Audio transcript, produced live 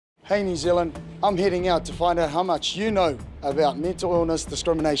Hey New Zealand, I'm heading out to find out how much you know about mental illness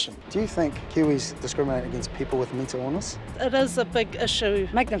discrimination. Do you think Kiwis discriminate against people with mental illness? It is a big issue.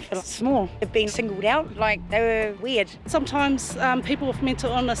 Make them feel small. They've been singled out, like they were weird. Sometimes people with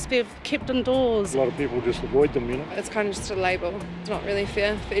mental illness, they're kept indoors. A lot of people just avoid them, you know. It's kind of just a label. It's not really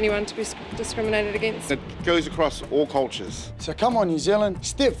fair for anyone to be discriminated against. It goes across all cultures. So come on New Zealand,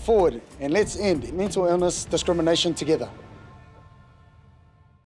 step forward and let's end mental illness discrimination together.